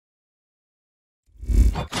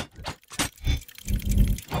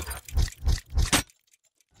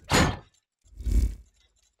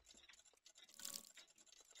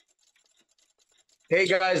Hey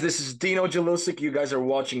guys, this is Dino Jelusick. You guys are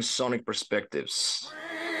watching Sonic Perspectives.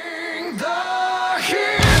 Bring the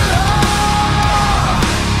heat.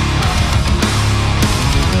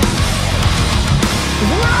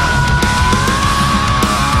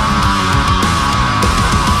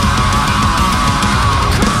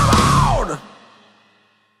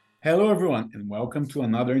 Hello, everyone, and welcome to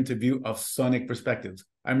another interview of Sonic Perspectives.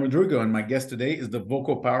 I'm Rodrigo, and my guest today is the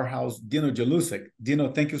vocal powerhouse Dino Jelusick.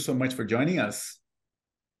 Dino, thank you so much for joining us.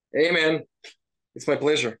 Hey man, it's my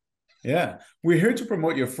pleasure. Yeah, we're here to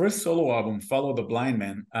promote your first solo album, Follow the Blind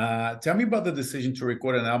Man. Tell me about the decision to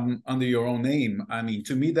record an album under your own name. I mean,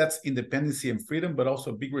 to me, that's independency and freedom, but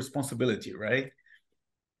also a big responsibility, right?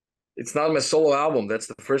 It's not my solo album. That's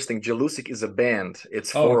the first thing. Jelusick is a band.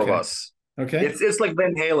 It's Oh, four of okay. us. Okay. It's like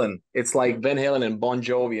Van Halen. It's like Van Halen and Bon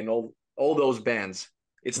Jovi and all those bands.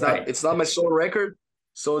 It's not Right. it's not my solo record,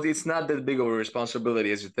 so it's not that big of a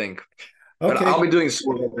responsibility as you think. But I'll Okay. be doing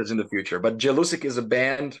solo records in the future. But Jelusick is a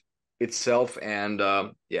band itself, and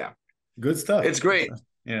yeah, Good stuff. it's Good great. stuff.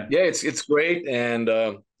 Yeah. Yeah, it's great, and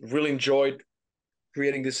really enjoyed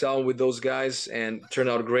creating this album with those guys, and it turned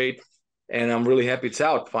out great. And I'm really happy it's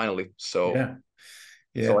out finally. So Yeah.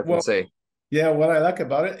 that's all Yeah. I can Well, say. yeah, what I like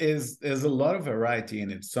about it is there's a lot of variety in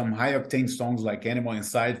it. Some high octane songs like Animal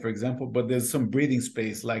Inside, for example, but there's some breathing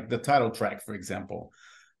space, like the title track, for example.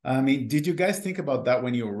 I mean, did you guys think about that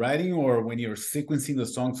when you were writing or when you're sequencing the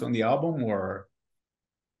songs on the album or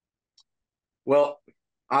Well,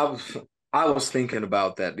 I was I was thinking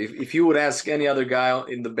about that. If you would ask any other guy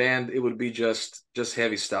in the band, it would be just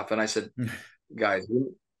heavy stuff. And I said, guys,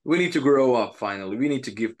 we need to grow up finally. We need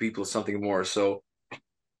to give people something more. So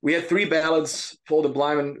we had three ballads: "For the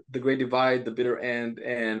Blind," "The Great Divide," "The Bitter End,"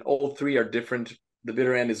 and all three are different. The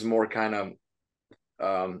Bitter End is more kind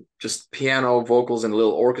of just piano, vocals, and a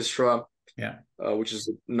little orchestra, yeah. which is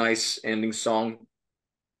a nice ending song.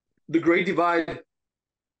 The Great Divide,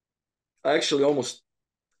 I actually almost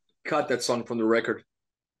cut that song from the record,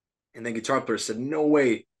 and then guitar player said, "No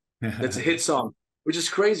way, that's a hit song," which is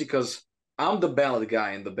crazy because I'm the ballad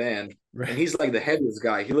guy in the band, and Right. he's like the heaviest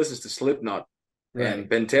guy. He listens to Slipknot and Right.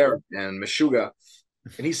 Pantera and Meshuggah,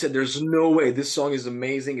 and he said, "There's no way this song is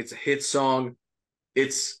amazing. It's a hit song.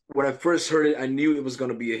 It's when I first heard it, I knew it was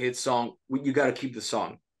going to be a hit song. You got to keep the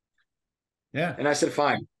song." Yeah. And I said,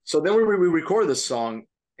 "Fine." So then we recorded the song,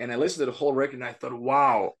 and I listened to the whole record, and I thought,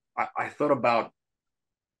 "Wow." I thought about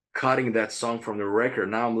cutting that song from the record.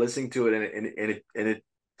 Now I'm listening to it, and it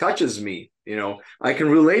touches me. I can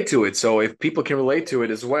relate to it. So if people can relate to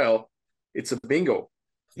it as well, it's a bingo.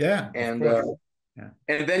 Yeah, of And course. Yeah.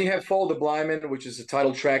 and then you have "Follow the Blind Man," which is a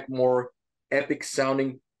title track, more epic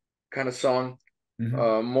sounding kind of song,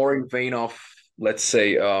 Hmm. more in vein of, let's say,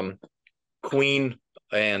 Queen.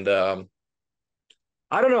 And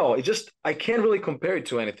I don't know. It just I can't really compare it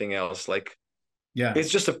to anything else. Like Yeah. it's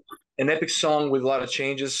just an epic song with a lot of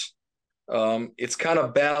changes. It's kind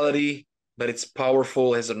of ballady, but it's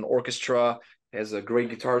powerful. Has an orchestra, has a great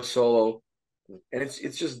guitar solo, and it's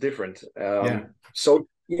just different. Yeah. So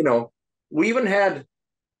we even had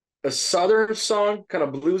a southern song, kind of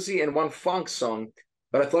bluesy, and one funk song,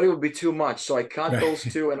 but I thought it would be too much, so I cut those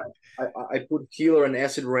Right. two, and I put Healer and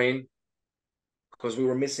Acid Rain because we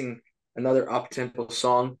were missing another up tempo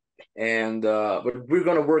song, and but we're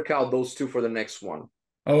gonna work out those two for the next one.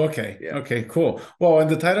 Oh, okay. Yeah. Okay, cool. Well, and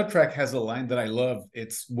the title track has a line that I love.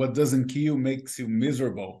 It's what doesn't kill you makes you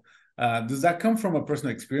miserable. Does that come from a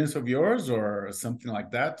personal experience of yours or something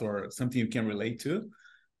like that, or something you can relate to?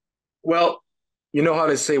 Well, you know how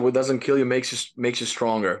they say what doesn't kill you makes you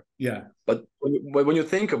stronger. Yeah, But when you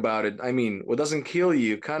think about it, I mean, what doesn't kill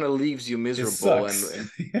you kind of leaves you it miserable and sucks.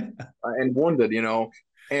 and, and wounded.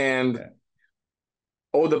 And Yeah.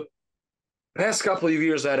 oh, the past couple of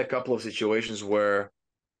years, I had a couple of situations where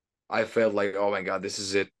I felt like, oh my God, this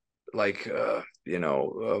is it. Like,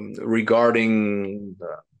 regarding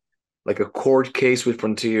like a court case with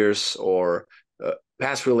Frontiers or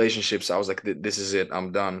past relationships, I was like, this is it.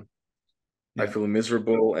 I'm done. I Yeah. feel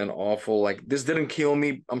miserable and awful. Like this didn't kill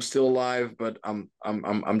me. I'm still alive, but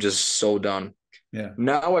I'm just so done. Yeah.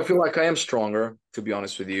 Now I feel like I am stronger, to be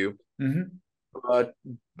honest with you. Hmm. But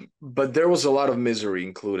but there was a lot of misery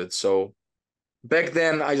included. So back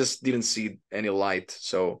then I just didn't see any light.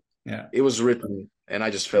 So Yeah. it was written and I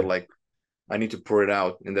just felt Yeah. like I need to pour it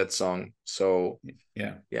out in that song. So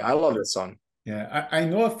Yeah. yeah, I love that song. Yeah. I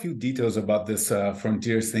know a few details about this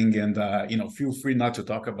frontiers thing, and feel free not to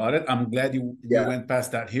talk about it. I'm glad you Yeah, went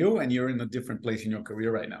past that hill and you're in a different place in your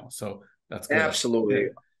career right now. So that's good. Yeah. absolutely.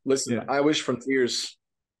 Listen, Yeah. I wish Frontiers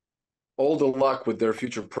all the luck with their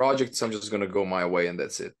future projects. I'm just gonna go my way and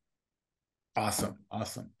that's it. Awesome,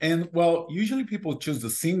 awesome. And well, usually people choose the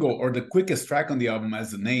single or the quickest track on the album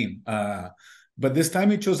as the name. But this time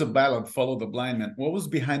you chose a ballad, Follow the Blind Man. What was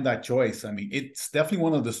behind that choice? I mean, it's definitely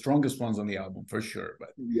one of the strongest ones on the album for sure. But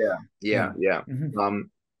Yeah. Mhm.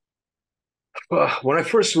 When I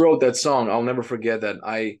first wrote that song, I'll never forget that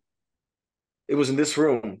it was in this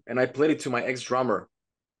room and I played it to my ex-drummer,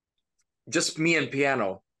 just me and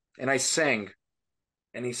piano, and I sang.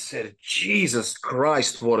 And he said, Jesus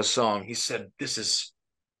Christ, what a song. He said,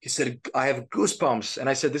 I have goosebumps. And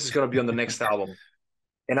I said, this is going to be on the next album.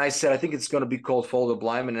 And I said, I think it's going to be called Follow the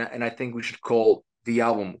Blind Man. And I think we should call the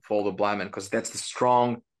album Follow the Blind Man because it has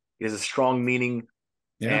a strong meaning.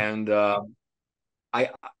 Yeah. And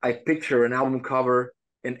I picture an album cover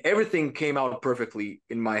and everything came out perfectly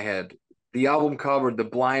in my head. The album cover, the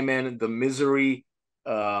blind man, the misery,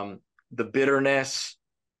 the bitterness,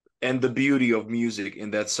 and the beauty of music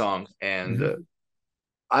in that song. And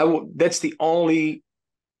that's the only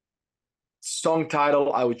song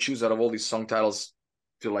title I would choose out of all these song titles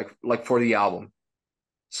to like for the album.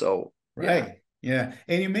 So Right. Yeah.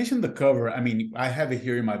 And you mentioned the cover. I mean, I have it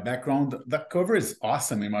here in my background. The cover is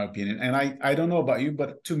awesome, in my opinion. And I don't know about you,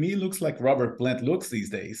 but to me, it looks like Robert Plant looks these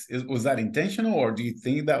days. Was that intentional, or do you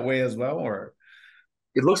think that way as well? Or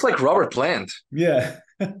it looks like Robert Plant. yeah,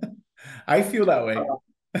 I feel that way.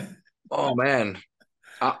 Oh man.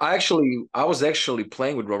 I was actually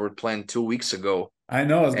playing with Robert Plant 2 weeks ago. I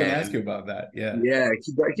know. I was going to ask And you about that. Yeah. yeah,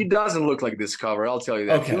 he doesn't look like this cover, I'll tell you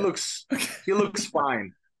that. Okay. He looks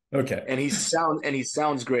fine. Okay. And he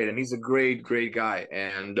sounds great, and he's a great guy.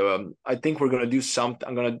 And I think we're gonna do something.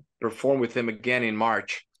 I'm gonna perform with him again in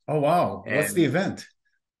March. Oh wow. What's the And event?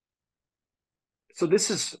 so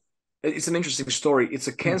it's an interesting story. It's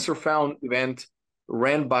a Cancer Found event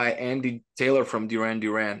ran by Andy Taylor from Duran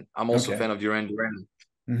Duran. I'm also a Okay. fan of Duran Duran.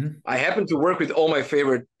 Mhm. I happen to work with all my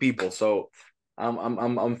favorite people, so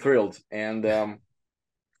I'm thrilled. And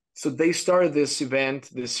so they started this event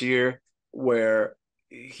this year where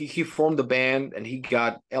he formed a band and he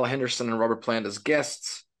got Ella Henderson and Robert Plant as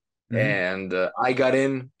guests, Mhm. and I got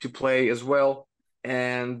in to play as well.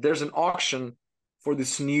 And there's an auction for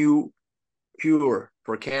this new cure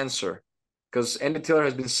for cancer because Andy Taylor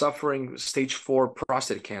has been suffering stage 4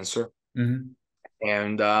 prostate cancer, Mhm.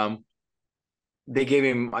 and they gave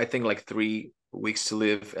him, I think, like 3 weeks to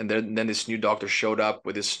live, and then this new doctor showed up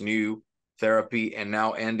with this new therapy, and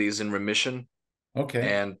now Andy is in remission. Okay.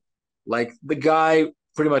 And like the guy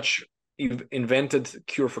pretty much invented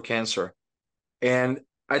cure for cancer, and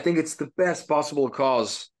I think it's the best possible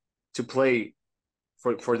cause to play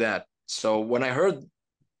for that. So when I heard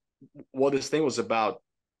what this thing was about,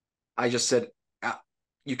 I just said,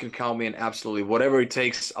 you can count me in, absolutely whatever it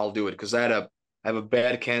takes, I'll do it, because I have a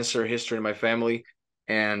bad cancer history in my family,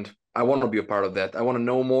 and I want to be a part of that. I want to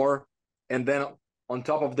know more, and then on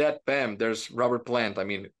top of that, bam, there's Robert Plant. I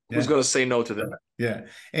mean, who's Yeah. going to say no to that? Yeah.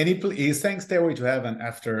 And he sang Stairway to Heaven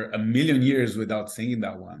after a million years without singing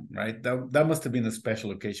that one, right? That must have been a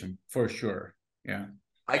special occasion for sure. Yeah.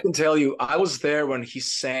 I can tell you, I was there when he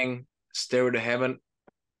sang Stairway to Heaven,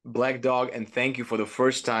 Black Dog, and Thank You for the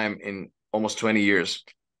first time in almost 20 years.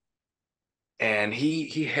 And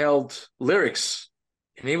he held lyrics,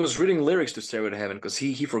 and he was reading lyrics to Stairway to Heaven because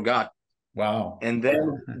he forgot. Wow. And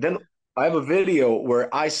then I have a video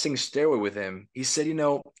where I sing Stairway with him. He said,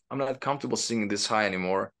 I'm not comfortable singing this high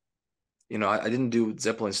anymore. I didn't do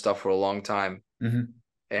Zeppelin stuff for a long time. Mhm.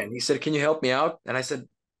 And he said, can you help me out? And I said,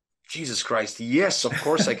 Jesus Christ, yes, of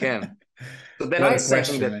course I can. So then What I a sang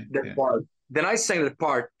question, man. that Yeah. part. Then I sang that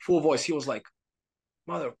part full voice. He was like,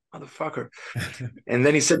 motherfucker. And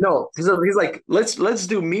then he said, no. He's like, let's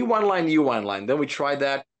do me one line, you one line. Then we tried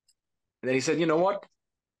that. And then he said, you know what?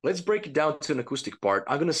 Let's break it down to an acoustic part.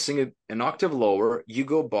 I'm gonna sing it an octave lower. You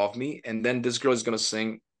go above me, and then this girl is gonna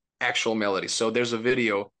sing actual melody. So there's a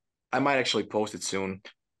video. I might actually post it soon,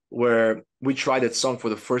 where we tried that song for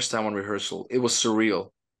the first time on rehearsal. It was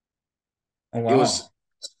surreal. Oh, It was wow.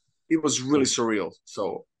 it was really surreal.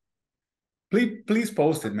 So Please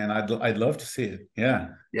post it, man. I'd love to see it. Yeah.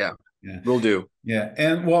 yeah, Yeah. we'll do. Yeah.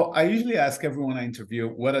 And well, I usually ask everyone I interview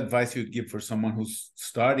what advice you'd give for someone who's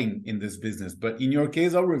starting in this business. But in your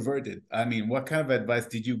case, I'll revert it. I mean, what kind of advice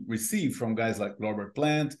did you receive from guys like Robert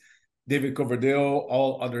Plant, David Coverdale,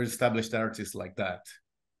 all other established artists like that?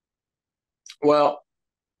 Well,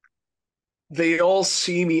 they all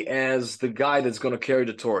see me as the guy that's gonna carry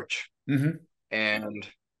the torch. Mm-hmm. And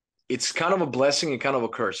it's kind of a blessing and kind of a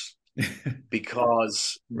curse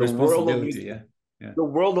because Responsibility. Yeah. Yeah. the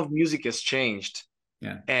world of music has changed.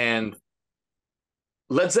 Yeah. And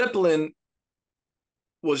Led Zeppelin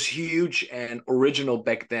was huge and original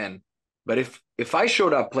back then. But if I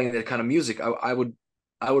showed up playing that kind of music, I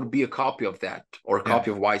would be a copy of that, or a Yeah.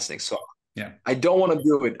 copy of Whitesnake. So Yeah. I don't want to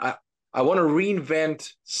do it. I want to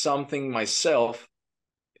reinvent something myself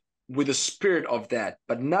with the spirit of that,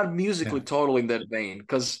 but not Yeah. musically totally in that vein.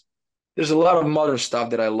 Because there's a lot of modern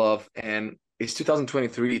stuff that I love, and it's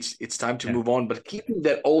 2023. It's time to Yeah. move on, but keeping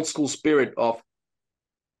that old school spirit of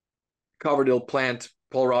Coverdale, Plant,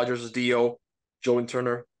 Paul Rogers, Dio, Joe and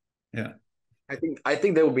Turner. Yeah. I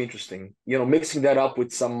think that would be interesting. Mixing that up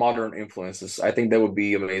with some modern influences. I think that would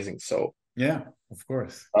be amazing. So, Yeah. Of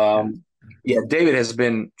course. Yeah. um, yeah, David has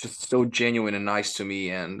been just so genuine and nice to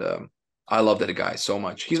me, and I love that guy so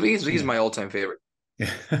much. He's Yeah. my all-time favorite.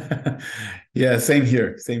 Yeah. Yeah, same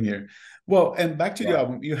here. Same here. Well, and back to the Yeah.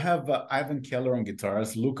 album, you have Ivan Keller on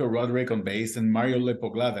guitars, Luca Roderick on bass, and Mario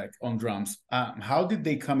Lepoglavek on drums. How did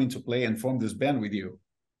they come into play and form this band with you?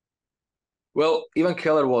 Well, Ivan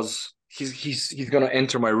Keller he's gonna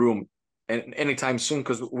enter my room and anytime soon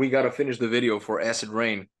because we gotta finish the video for Acid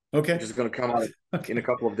Rain, which Okay. is gonna come out in a Okay.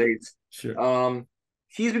 couple of days. Sure.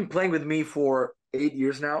 He's been playing with me for 8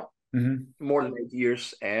 years now, Hmm. more than 8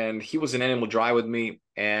 years, and he was in Animal Dry with me,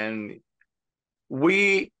 and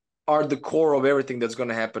we are the core of everything that's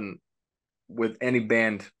gonna happen with any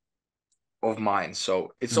band of mine.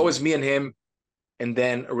 So it's Okay. always me and him, and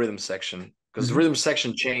then a rhythm section because the Hmm. rhythm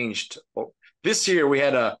section changed. This year we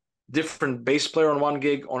had a different bass player on one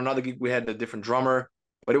gig, on another gig we had a different drummer,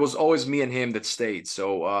 but it was always me and him that stayed. So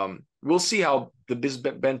we'll see how this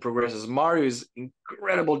band progresses. Mario is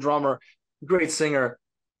incredible drummer, great singer,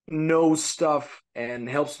 knows stuff and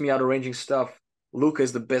helps me out arranging stuff. Luca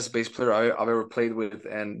is the best bass player I've ever played with,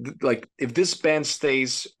 and like if this band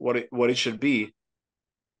stays what it should be,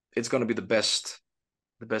 it's gonna be the best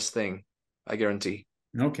thing, I guarantee.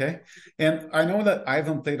 Okay. And I know that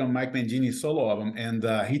Ivan played on Mike Mangini's solo album, and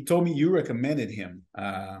he told me you recommended him.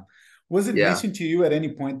 Was it Yeah. mentioned to you at any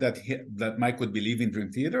point that that Mike would be leaving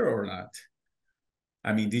Dream Theater or not?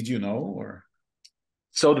 I mean, did you know or?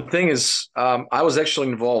 So the thing is, I was actually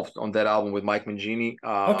involved on that album with Mike Mangini,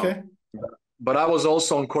 Okay. but I was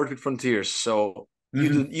also on Court with Frontiers. So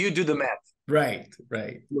Hmm. you do the math. Right.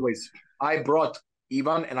 Right. Anyways, I brought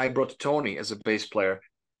Ivan and I brought Tony as a bass player.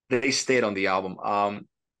 They stayed on the album.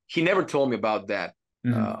 He never told me about that,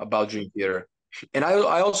 Hmm. about Dream Theater. And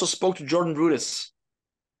I also spoke to Jordan Rudess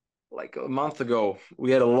like a month ago.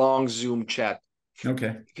 We had a long Zoom chat.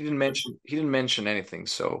 Okay. He didn't mention anything,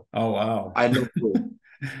 so Oh wow. I had no clue.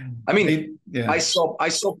 I mean, I Yeah. saw I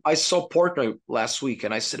saw I saw Portnoy last week,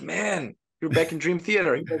 and I said, "Man, you're back in Dream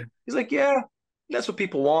Theater." He's like, "Yeah, that's what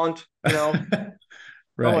people want." I'm like,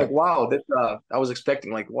 Right. "Wow, that I was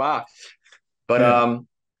expecting like, wow." But Yeah.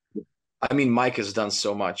 I mean, Mike has done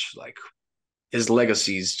so much. Like his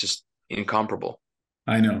legacy is just incomparable.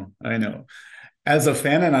 I know. I know. As a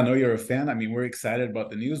fan, and I know you're a fan, I mean, we're excited about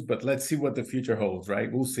the news, but let's see what the future holds,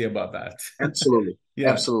 right? We'll see about that. Absolutely, Yeah.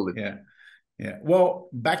 absolutely. Yeah. Yeah. Well,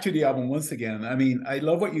 back to the album once again. I mean, I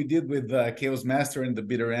love what you did with Chaos Master and the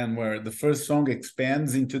Bitter End, where the first song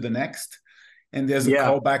expands into the next, and there's a Yeah,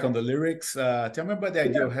 callback on the lyrics. Tell me about the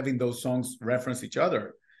idea yeah. of having those songs reference each other.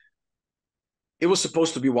 It was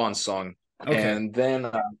supposed to be one song, Okay. and then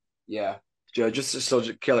yeah, just so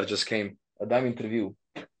Keller just came. Daj mi intervju.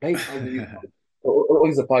 Hey,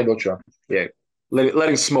 he's a pai doća. Yeah,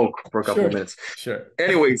 letting smoke for a couple of Sure. minutes. Sure.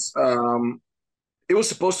 Anyways, it was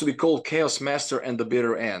supposed to be called Chaos Master and the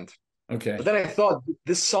Bitter End. But Okay. then I thought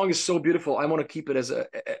this song is so beautiful. I want to keep it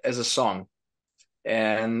as a song,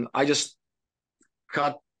 and I just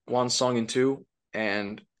cut one song in two,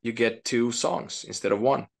 and you get two songs instead of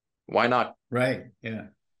one. Why not? Right. Yeah.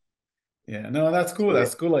 Yeah, no, that's cool. So yeah,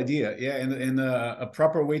 That's a cool idea. Yeah, and a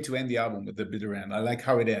proper way to end the album with the bitter end. I like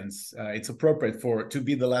how it ends. It's appropriate for to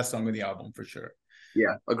be the last song of the album for sure.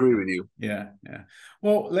 yeah, agree with you. Yeah, yeah.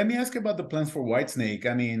 Well, let me ask about the plans for Whitesnake.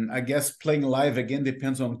 I mean, I guess playing live again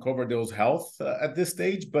depends on Coverdale's health at this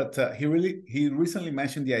stage, but he recently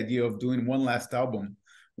mentioned the idea of doing one last album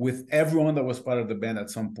with everyone that was part of the band at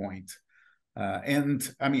some point. And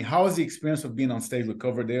I mean, how is the experience of being on stage with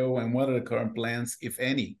Coverdale, and what are the current plans, if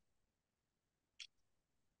any?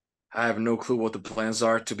 I have no clue what the plans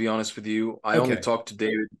are, to be honest with you. I only Okay. talked to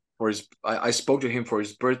David for I spoke to him for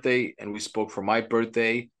his birthday, and we spoke for my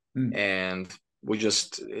birthday, Mm, and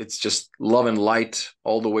it's just love and light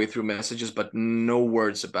all the way through messages, but no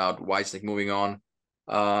words about Whitesnake moving on.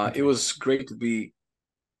 It okay. was great to be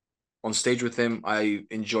on stage with him. I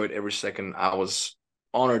enjoyed every second. I was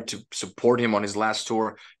honored to support him on his last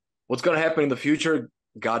tour. What's gonna happen in the future?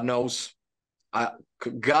 God knows. I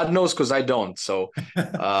God knows because I don't. So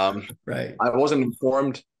um, Right. I wasn't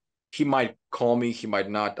informed. He might call me. He might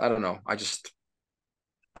not. I don't know.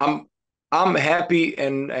 I'm I'm happy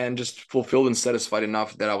and just fulfilled and satisfied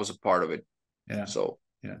enough that I was a part of it. Yeah. So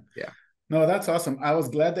Yeah. yeah. No, that's awesome. I was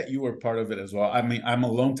glad that you were part of it as well. I mean, I'm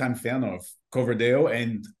a longtime fan of Coverdale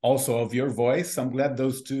and also of your voice. I'm glad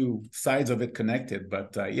those two sides of it connected.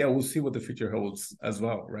 But yeah, we'll see what the future holds as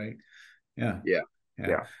well, right? Yeah. Yeah. Yeah.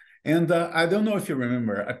 Yeah. And I don't know if you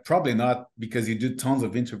remember, probably not because you did tons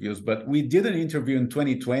of interviews, but we did an interview in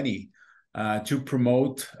 2020 to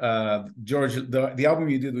promote George, the album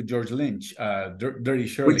you did with George Lynch, Dirty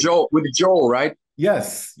Shirley. With Joel, right?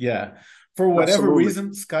 Yes, yeah. For whatever Absolutely. reason,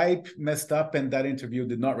 Skype messed up and that interview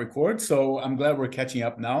did not record. So I'm glad we're catching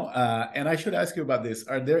up now. And I should ask you about this.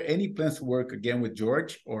 Are there any plans to work again with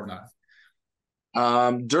George or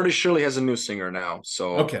not? Dirty Shirley has a new singer now, so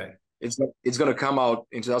Okay. it's going to come out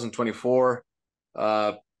in 2024.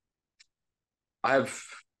 Uh,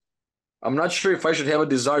 I'm not sure if I should have a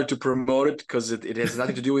desire to promote it because it has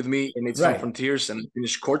nothing to do with me and it's on Right. Frontiers and I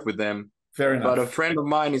finished court with them. Fair But enough. a friend of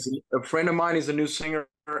mine is a new singer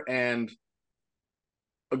and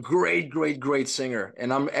a great singer.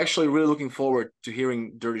 And I'm actually really looking forward to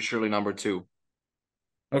hearing Dirty Shirley #2.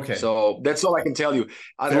 Okay. So that's all I can tell you.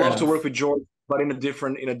 I'd Fair love to enough. work with George, but in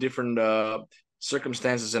a different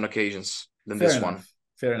circumstances and occasions than Fair this one. enough.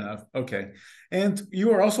 Fair enough. Okay. And you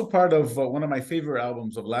were also part of one of my favorite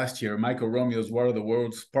albums of last year, Michael Romeo's War of the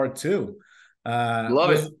Worlds Part 2.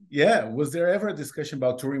 Love it. Was there ever a discussion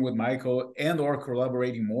about touring with Michael and or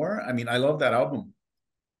collaborating more? I mean, I love that album.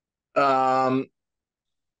 Um,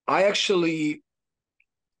 I actually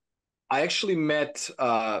met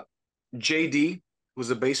JD, who's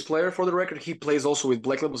a bass player for the record. He plays also with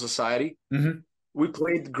Black Label Society. Mm-hmm. We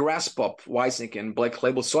played Grass Pop, Whitesnake, and Black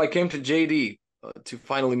Label. So I came to JD to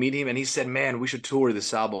finally meet him, and he said, "Man, we should tour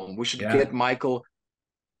this album. We should Yeah. get Michael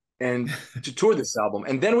and to tour this album."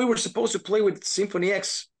 And then we were supposed to play with Symphony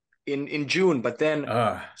X in June, but then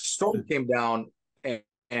Uh, storm came down,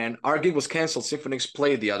 and our gig was canceled. Symphony X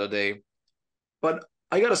played the other day, but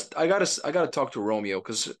I gotta talk to Romeo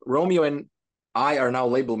because Romeo and I are now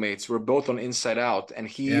label mates. We're both on Inside Out, and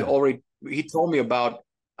yeah. he told me about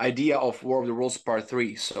idea of War of the Worlds Part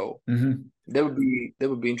 3. So Mm-hmm. that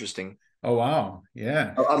would be interesting. Oh, wow.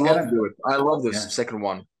 Yeah. I'd love to Yeah. do it. I love Yeah. this second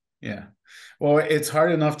one. Yeah. Well, it's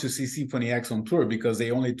hard enough to see Symphony X on tour because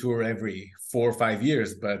they only tour every 4 or 5 years.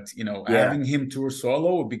 But, Yeah, having him tour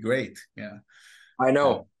solo would be great. Yeah. I Yeah.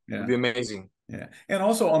 know. It'd Yeah. be amazing. Yeah. And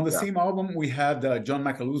also on the Yeah. same album, we had John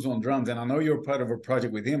Macaluso on drums. And I know you're part of a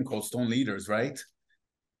project with him called Stone Leaders, right?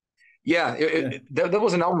 Yeah, Yeah. that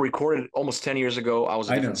was an album recorded almost 10 years ago. I was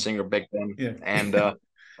a I different know. singer back then. Yeah. And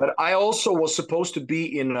but I also was supposed to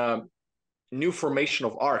be in a new formation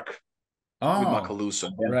of Arc with Oh, Macaluso.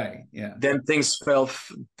 right. Yeah. Then things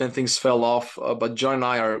fell off. But John and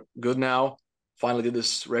I are good now. Finally did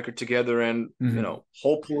this record together, and Mhm.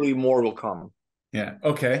 hopefully more will come. Yeah.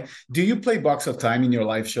 Okay. Do you play Box of Time in your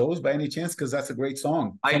live shows by any chance? Because that's a great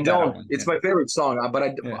song I from that don't. album. It's Yeah. my favorite song,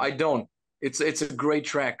 but Yeah. I don't. It's a great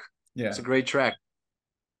track. It's Yeah. a great track.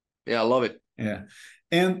 Yeah, I love it. Yeah.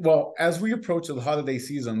 And well, as we approach the holiday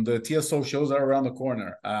season, the TSO shows are around the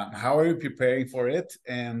corner. How are you preparing for it?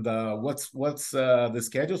 And what's the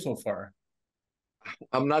schedule so far?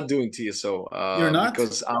 I'm not doing TSO You're not?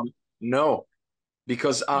 because no,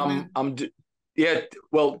 because Oh man. yeah,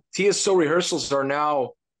 well, TSO rehearsals are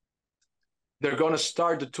now, they're going to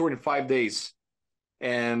start the tour in 5 days,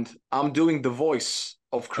 and I'm doing the voice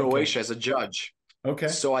of Okay. Croatia as a judge. Okay.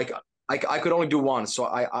 So I could only do one. So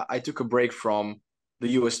I took a break from the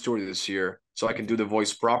US tour this year so I can do the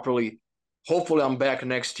voice properly. Hopefully I'm back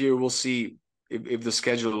next year. We'll see if the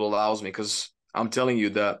schedule allows me, because I'm telling you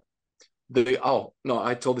that oh no,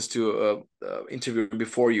 I told this to interview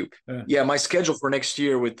before you. Yeah. Yeah, my schedule for next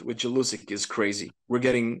year with Jelusick is crazy. We're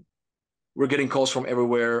getting calls from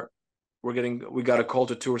everywhere. We got a call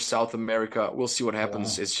to tour South America. We'll see what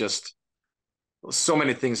happens. Wow. It's just so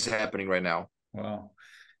many things happening right now. Wow.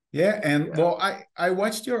 Yeah, and Yeah. well, I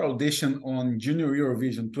watched your audition on Junior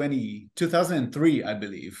Eurovision 2003, I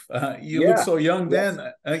believe. You look Yeah. so young Yes.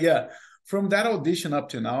 then. Yeah, from that audition up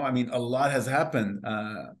to now, I mean, a lot has happened.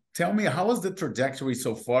 Tell me, how was the trajectory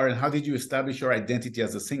so far, and how did you establish your identity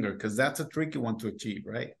as a singer? Because that's a tricky one to achieve,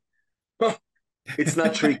 right? It's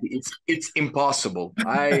not tricky. It's impossible.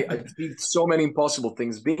 I achieved so many impossible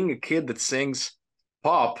things. Being a kid that sings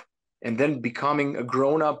pop and then becoming a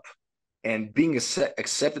grown up and being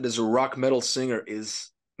accepted as a rock metal singer is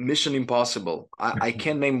mission impossible. I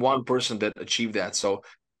can't name one person that achieved that. So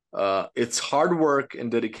it's hard work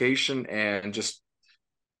and dedication and just,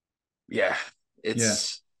 yeah, Yeah.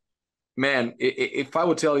 it's, man, if I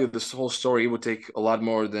would tell you this whole story, it would take a lot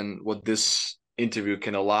more than what this interview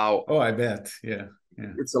can allow. Oh, I bet. Yeah.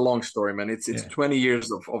 it's a long story, man. It's 20 years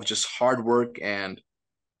of just hard work and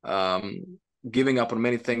giving up on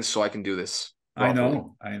many things so I can do this properly.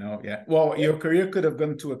 I know. Yeah. Well, your career could have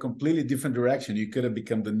gone to a completely different direction. You could have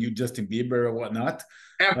become the new Justin Bieber or whatnot.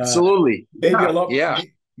 Absolutely. Maybe a lot. Yeah.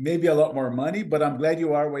 Maybe a lot more money, but I'm glad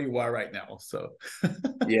you are where you are right now. So.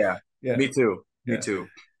 Yeah. Me too. Me too.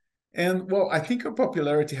 And well, I think your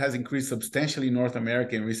popularity has increased substantially in North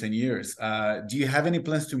America in recent years. Do you have any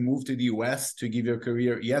plans to move to the US to give your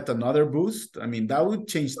career yet another boost? I mean, that would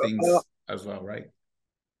change things as well, right?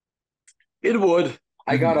 It would.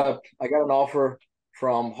 I got an offer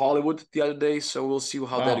from Hollywood the other day, so we'll see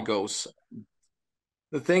how that goes.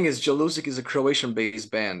 The thing is, Jelusick is a Croatian-based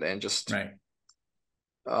band, and just yeah,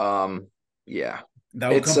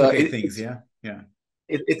 that would complicate things. Yeah.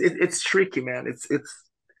 It's tricky, man. It's.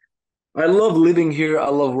 I love living here. I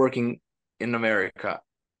love working in America.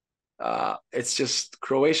 It's just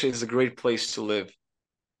Croatia is a great place to live.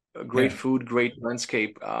 Great food, great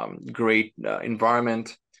landscape, great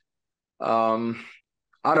environment. I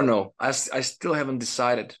don't know. I still haven't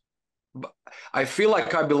decided. But I feel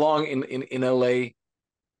like I belong in LA.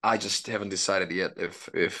 I just haven't decided yet if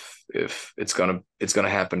it's gonna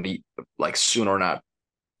happen like soon or not.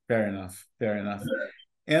 Fair enough.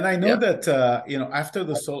 And I know that after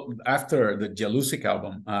the Jelusick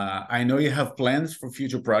album, I know you have plans for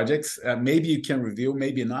future projects. Maybe you can reveal,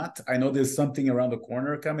 maybe not. I know there's something around the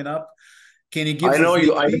corner coming up. Can you give us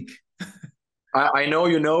a sneak peek? I know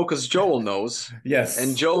you know because Joel knows. Yes.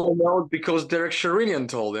 And Joel knows because Derek Sherinian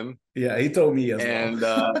told him. Yeah, he told me as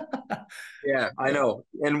well. Yeah, I know.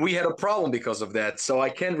 And we had a problem because of that. So I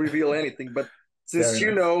can't reveal anything. But since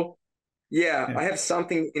you know, I have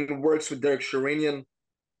something in works with Derek Sherinian.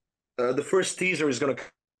 The first teaser is going to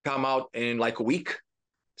come out in like a week.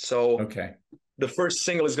 So the first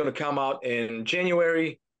single is going to come out in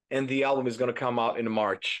January, and the album is going to come out in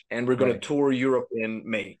March. And we're going to tour Europe in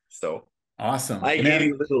May. So awesome. I gave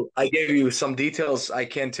you some details. I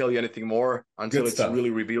can't tell you anything more until it's really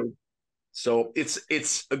revealed. So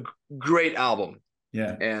it's a great album.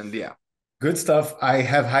 Yeah. And good stuff. I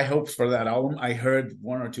have high hopes for that album. I heard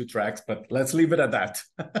 1 or 2 tracks, but let's leave it at that.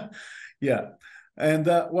 Yeah. And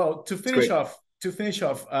well, to finish off,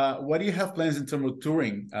 what do you have plans in terms of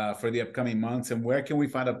touring for the upcoming months, and where can we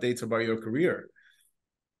find updates about your career?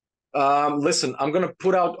 Listen, I'm gonna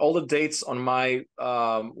put out all the dates on my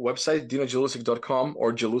website, dinojelusick.com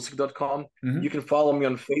or jelusick.com. You can follow me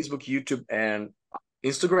on Facebook, YouTube, and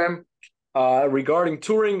Instagram. Regarding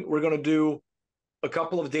touring, we're gonna do a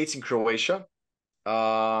couple of dates in Croatia.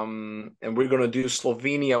 And we're gonna do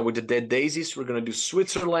Slovenia with the Dead Daisies. We're gonna do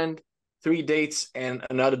Switzerland, 3 dates, and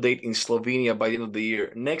another date in Slovenia by the end of the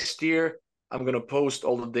year. Next year, I'm gonna post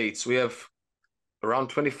all the dates. We have around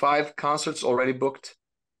 25 concerts already booked.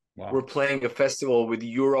 Wow. We're playing a festival with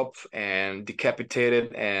Europe and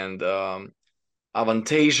Decapitated and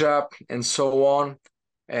Avantasia and so on.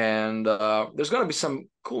 And there's gonna be some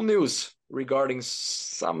cool news regarding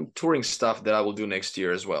some touring stuff that I will do next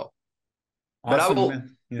year as well. Awesome, but I will,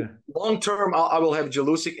 long term, I will have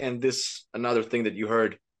Jelusick and this another thing that you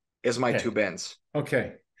heard as my 2 bands.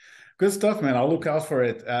 Okay. Good stuff, man. I'll look out for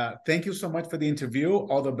it. Thank you so much for the interview.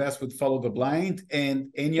 All the best with Follow the Blind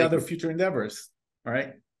and any other future endeavors. All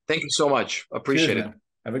right. Thank you so much. Appreciate it. Man.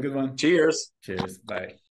 Have a good one. Cheers. Cheers.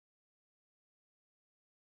 Bye.